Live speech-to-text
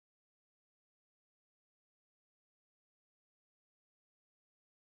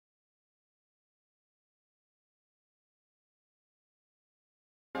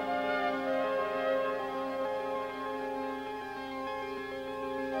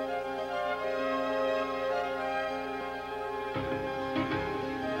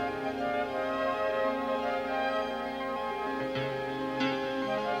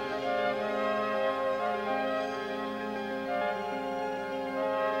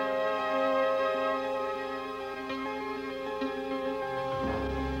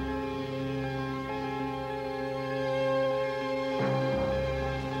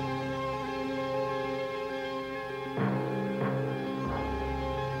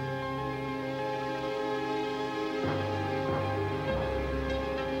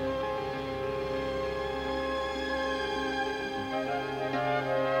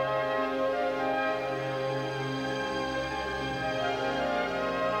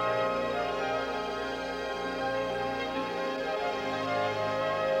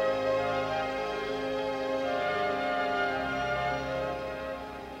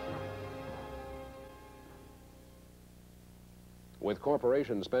With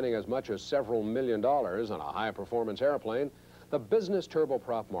corporations spending as much as several $1,000,000 on a high-performance airplane, the business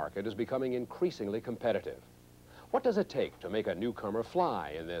turboprop market is becoming increasingly competitive. What does it take to make a newcomer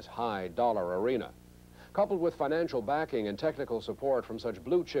fly in this high-dollar arena? Coupled with financial backing and technical support from such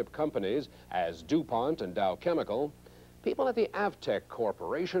blue-chip companies as DuPont and Dow Chemical, people at the Avtek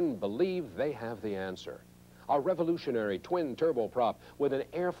Corporation believe they have the answer. A revolutionary twin turboprop with an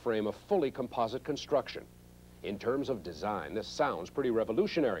airframe of fully composite construction. In terms of design, this sounds pretty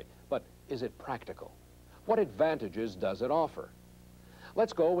revolutionary, but is it practical? What advantages does it offer?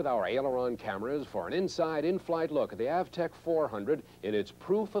 Let's go with our aileron cameras for an inside, in-flight look at the Avtek 400 in its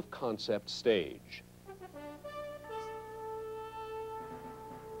proof of concept stage.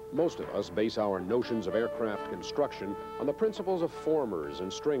 Most of us base our notions of aircraft construction on the principles of formers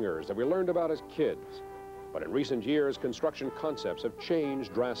and stringers that we learned about as kids. But in recent years, construction concepts have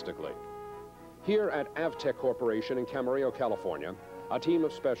changed drastically. Here at Avtek Corporation in Camarillo, California, a team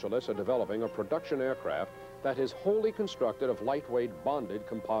of specialists are developing a production aircraft that is wholly constructed of lightweight bonded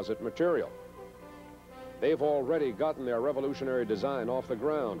composite material. They've already gotten their revolutionary design off the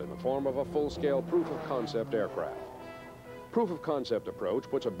ground in the form of a full-scale proof-of-concept aircraft. Proof-of-concept approach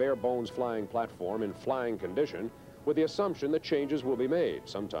puts a bare-bones flying platform in flying condition with the assumption that changes will be made,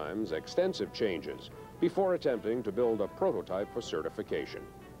 sometimes extensive changes, before attempting to build a prototype for certification.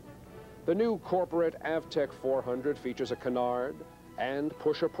 The new corporate Avtek 400 features a canard and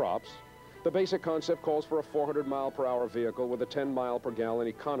pusher props. The basic concept calls for a 400-mile-per-hour vehicle with a 10-mile-per-gallon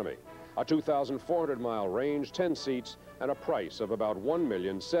economy, a 2,400-mile range, 10 seats, and a price of about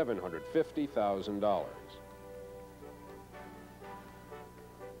 $1,750,000.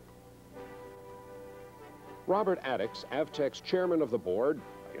 Robert Avtek, Avtek's chairman of the board,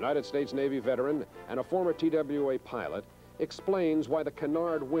 a United States Navy veteran, and a former TWA pilot, explains why the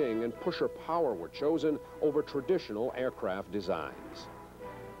canard wing and pusher power were chosen over traditional aircraft designs.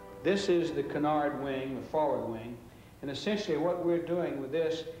 This is the canard wing, the forward wing, and essentially what we're doing with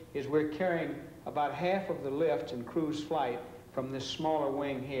this is we're carrying about half of the lift in cruise flight from this smaller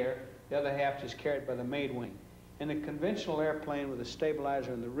wing here. The other half is carried by the main wing. In a conventional airplane with a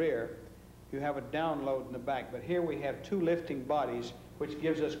stabilizer in the rear, you have a download in the back, but here we have two lifting bodies, which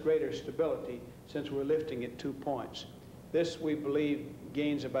gives us greater stability since we're lifting at 2 points. This, we believe,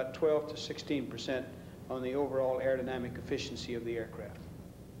 gains about 12 to 16% on the overall aerodynamic efficiency of the aircraft.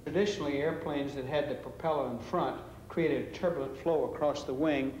 Traditionally, airplanes that had the propeller in front created a turbulent flow across the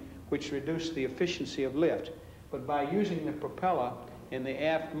wing, which reduced the efficiency of lift. But by using the propeller in the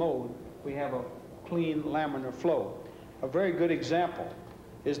aft mode, we have a clean laminar flow. A very good example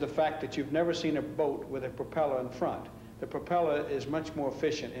is the fact that you've never seen a boat with a propeller in front. The propeller is much more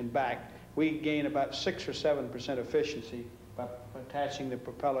efficient in back. We gain about 6 or 7% efficiency by attaching the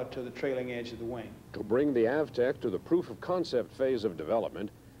propeller to the trailing edge of the wing. To bring the Avtek to the proof-of-concept phase of development,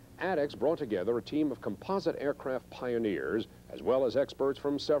 Avtek brought together a team of composite aircraft pioneers, as well as experts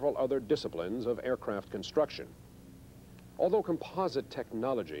from several other disciplines of aircraft construction. Although composite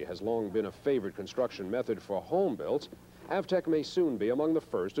technology has long been a favored construction method for home builds, Avtek may soon be among the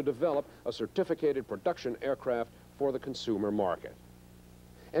first to develop a certificated production aircraft for the consumer market.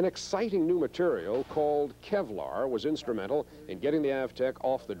 An exciting new material called Kevlar was instrumental in getting the Avtek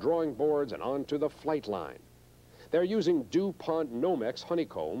off the drawing boards and onto the flight line. They're using DuPont Nomex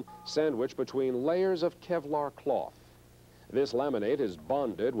honeycomb sandwiched between layers of Kevlar cloth. This laminate is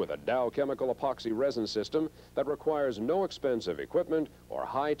bonded with a Dow Chemical epoxy resin system that requires no expensive equipment or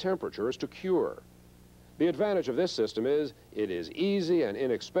high temperatures to cure. The advantage of this system is it is easy and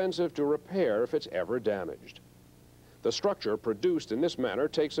inexpensive to repair if it's ever damaged. The structure produced in this manner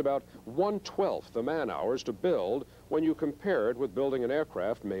takes about 1/12 the man-hours to build when you compare it with building an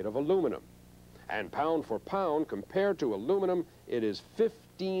aircraft made of aluminum. And pound for pound, compared to aluminum, it is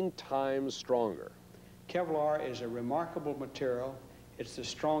 15 times stronger. Kevlar is a remarkable material. It's the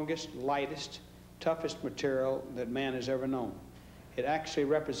strongest, lightest, toughest material that man has ever known. It actually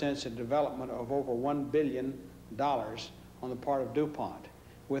represents a development of over $1 billion on the part of DuPont.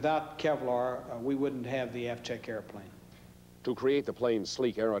 Without Kevlar, we wouldn't have the Avtek airplane. To create the plane's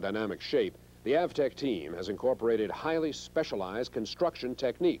sleek aerodynamic shape, the Avtek team has incorporated highly specialized construction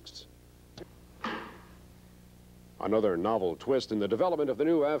techniques. Another novel twist in the development of the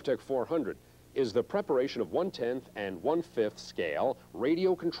new Avtek 400 is the preparation of 1/10 and 1/5 scale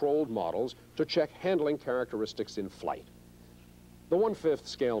radio-controlled models to check handling characteristics in flight. The 1/5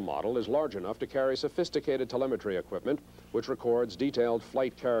 scale model is large enough to carry sophisticated telemetry equipment which records detailed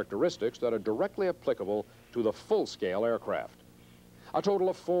flight characteristics that are directly applicable to the full-scale aircraft. A total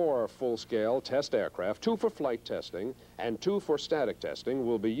of 4 full-scale test aircraft, 2 for flight testing and 2 for static testing,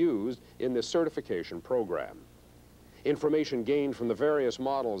 will be used in this certification program. Information gained from the various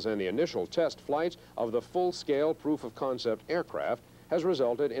models and the initial test flights of the full-scale proof-of-concept aircraft has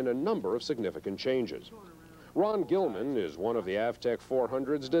resulted in a number of significant changes. Ron Gilman is one of the Avtek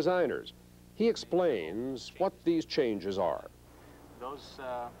 400's designers. He explains what these changes are. Those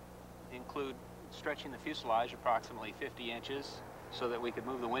include stretching the fuselage approximately 50 inches so that we could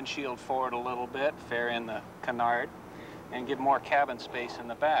move the windshield forward a little bit, fair in the canard, and give more cabin space in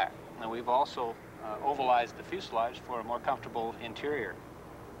the back. Now, we've also ovalized the fuselage for a more comfortable interior.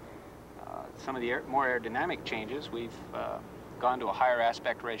 Some of the more aerodynamic changes, we've gone to a higher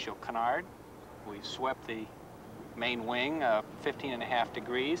aspect ratio canard. We've swept the main wing 15.5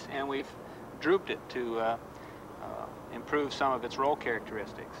 degrees, and we've drooped it to improve some of its roll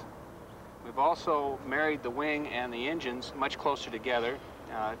characteristics. We've also married the wing and the engines much closer together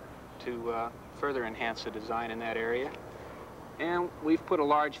to further enhance the design in that area. And we've put a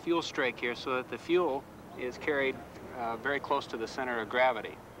large fuel strake here so that the fuel is carried very close to the center of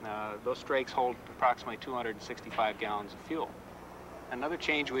gravity. Those strakes hold approximately 265 gallons of fuel. Another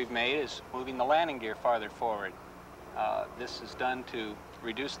change we've made is moving the landing gear farther forward. This is done to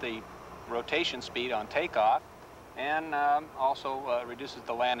reduce the rotation speed on takeoff and also reduces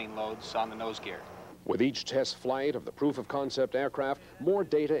the landing loads on the nose gear. With each test flight of the proof-of-concept aircraft, more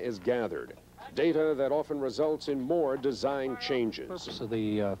data is gathered. Data that often results in more design changes. For the purpose of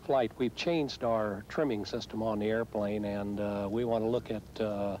the flight, we've changed our trimming system on the airplane, and we want to look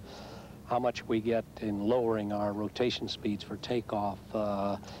at how much we get in lowering our rotation speeds for takeoff.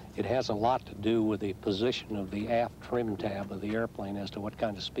 It has a lot to do with the position of the aft trim tab of the airplane as to what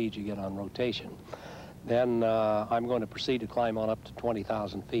kind of speed you get on rotation. Then I'm going to proceed to climb on up to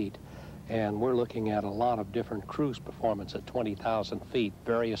 20,000 feet. And we're looking at a lot of different cruise performance at 20,000 feet,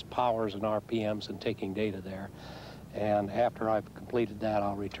 various powers and RPMs, and taking data there. And after I've completed that,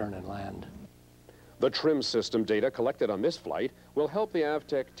 I'll return and land. The trim system data collected on this flight will help the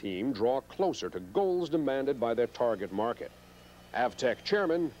Avtek team draw closer to goals demanded by their target market. Avtek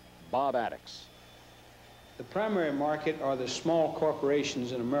Chairman Bob Avtek. The primary market are the small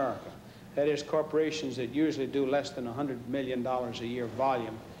corporations in America. That is, corporations that usually do less than $100 million a year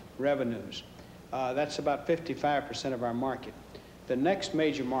volume revenues. That's about 55% of our market. The next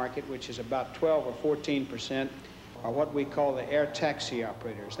major market, which is about 12 or 14%, are what we call the air taxi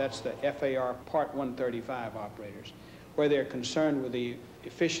operators. That's the FAR Part 135 operators, where they're concerned with the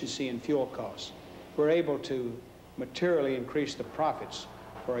efficiency and fuel costs. We're able to materially increase the profits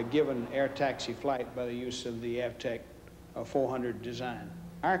for a given air taxi flight by the use of the Avtek 400 design.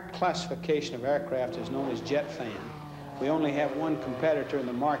 Our classification of aircraft is known as jet fan. We only have one competitor in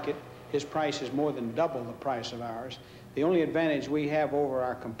the market. His price is more than double the price of ours. The only advantage we have over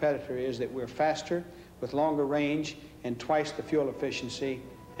our competitor is that we're faster, with longer range, and twice the fuel efficiency,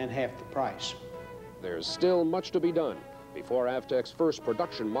 and half the price. There's still much to be done before Avtek's first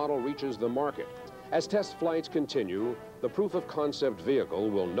production model reaches the market. As test flights continue, the proof-of-concept vehicle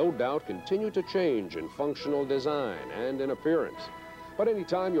will no doubt continue to change in functional design and in appearance. But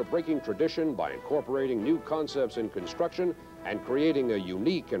anytime you're breaking tradition by incorporating new concepts in construction and creating a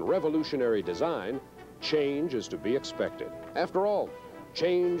unique and revolutionary design, change is to be expected. After all,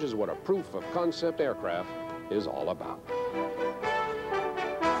 change is what a proof-of-concept aircraft is all about.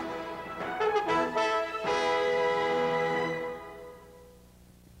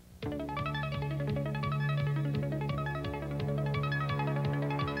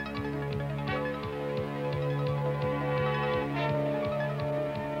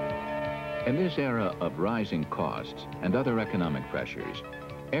 In this era of rising costs and other economic pressures,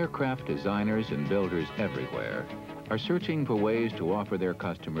 aircraft designers and builders everywhere are searching for ways to offer their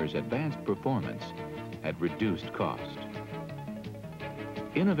customers advanced performance at reduced cost.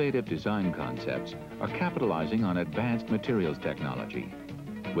 Innovative design concepts are capitalizing on advanced materials technology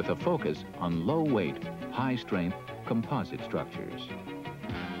with a focus on low-weight, high-strength composite structures.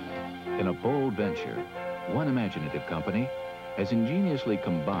 In a bold venture, one imaginative company has ingeniously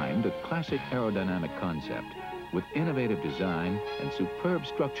combined a classic aerodynamic concept with innovative design and superb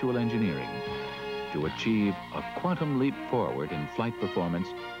structural engineering to achieve a quantum leap forward in flight performance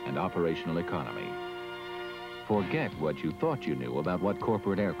and operational economy. Forget what you thought you knew about what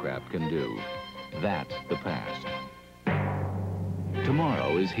corporate aircraft can do. That's the past.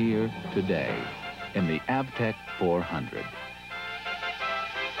 Tomorrow is here today in the Avtek 400.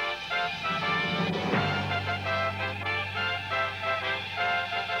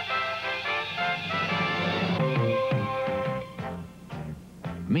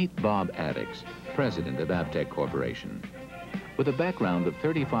 Meet Bob Avtek, president of Avtek Corporation. With a background of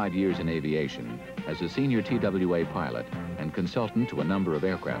 35 years in aviation as a senior TWA pilot and consultant to a number of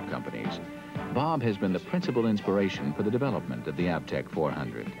aircraft companies, Bob has been the principal inspiration for the development of the Avtek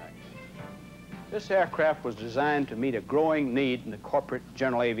 400. This aircraft was designed to meet a growing need in the corporate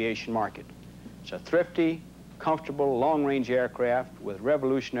general aviation market. It's a thrifty, comfortable, long-range aircraft with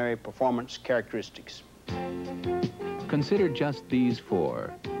revolutionary performance characteristics. Consider just these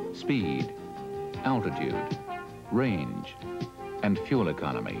four: speed, altitude, range, and fuel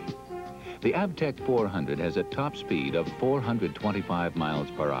economy. The Avtek 400 has a top speed of 425 miles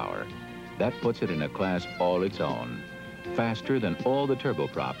per hour. That puts it in a class all its own. Faster than all the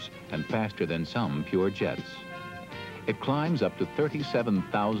turboprops and faster than some pure jets. It climbs up to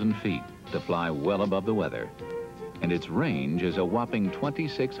 37,000 feet to fly well above the weather. And its range is a whopping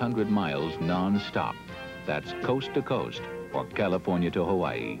 2,600 miles non-stop. That's coast to coast, or California to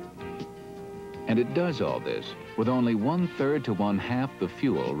Hawaii. And it does all this with only 1/3 to 1/2 the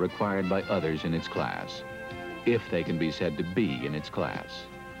fuel required by others in its class, if they can be said to be in its class.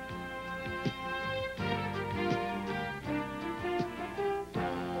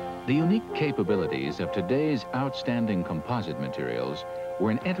 The unique capabilities of today's outstanding composite materials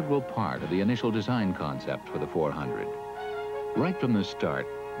were an integral part of the initial design concept for the 400. Right from the start,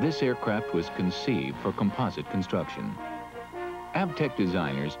 this aircraft was conceived for composite construction. Avtek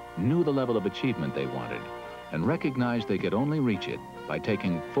designers knew the level of achievement they wanted and recognized they could only reach it by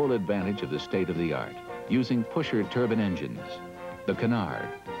taking full advantage of the state-of-the-art, using pusher turbine engines, the canard,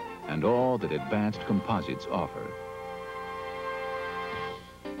 and all that advanced composites offer.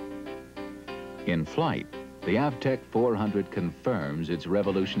 In flight, the Avtek 400 confirms its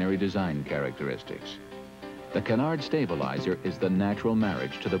revolutionary design characteristics. The canard stabilizer is the natural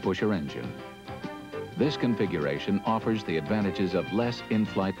marriage to the pusher engine. This configuration offers the advantages of less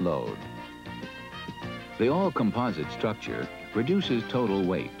in-flight load. The all-composite structure reduces total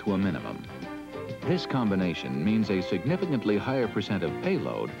weight to a minimum. This combination means a significantly higher percent of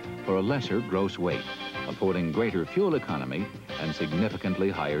payload for a lesser gross weight, affording greater fuel economy and significantly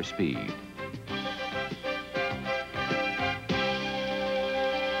higher speed.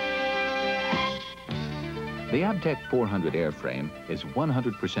 The Avtek 400 airframe is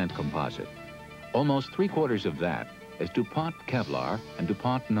 100% composite. Almost 3/4 of that is DuPont Kevlar and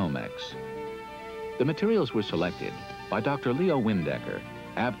DuPont Nomex. The materials were selected by Dr. Leo Windecker,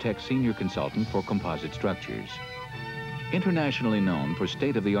 Avtek's senior consultant for composite structures. Internationally known for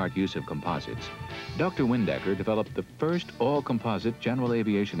state-of-the-art use of composites, Dr. Windecker developed the first all-composite general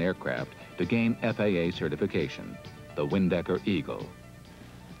aviation aircraft to gain FAA certification, the Windecker Eagle.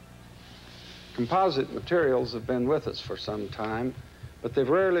 Composite materials have been with us for some time, but they've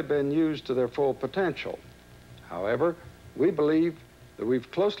rarely been used to their full potential. However, we believe that we've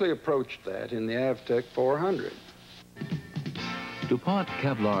closely approached that in the Avtek 400. DuPont,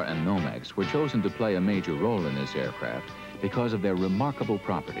 Kevlar, and Nomex were chosen to play a major role in this aircraft because of their remarkable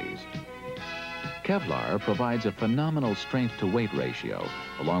properties. Kevlar provides a phenomenal strength-to-weight ratio,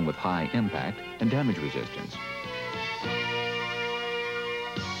 along with high impact and damage resistance.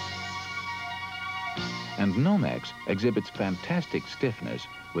 And Nomex exhibits fantastic stiffness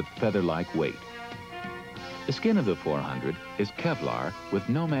with feather-like weight. The skin of the 400 is Kevlar with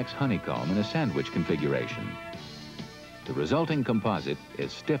Nomex honeycomb in a sandwich configuration. The resulting composite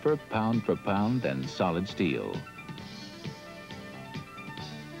is stiffer pound for pound than solid steel.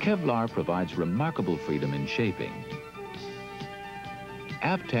 Kevlar provides remarkable freedom in shaping.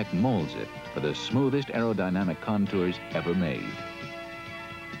 Avtek molds it for the smoothest aerodynamic contours ever made.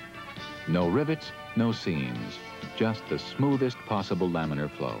 No rivets, no seams, just the smoothest possible laminar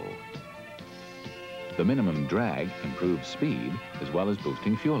flow. The minimum drag improves speed as well as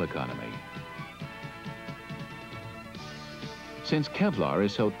boosting fuel economy. Since Kevlar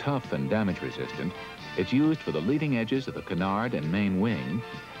is so tough and damage resistant, it's used for the leading edges of the canard and main wing,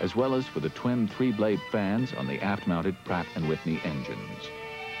 as well as for the twin 3-blade fans on the aft-mounted Pratt & Whitney engines.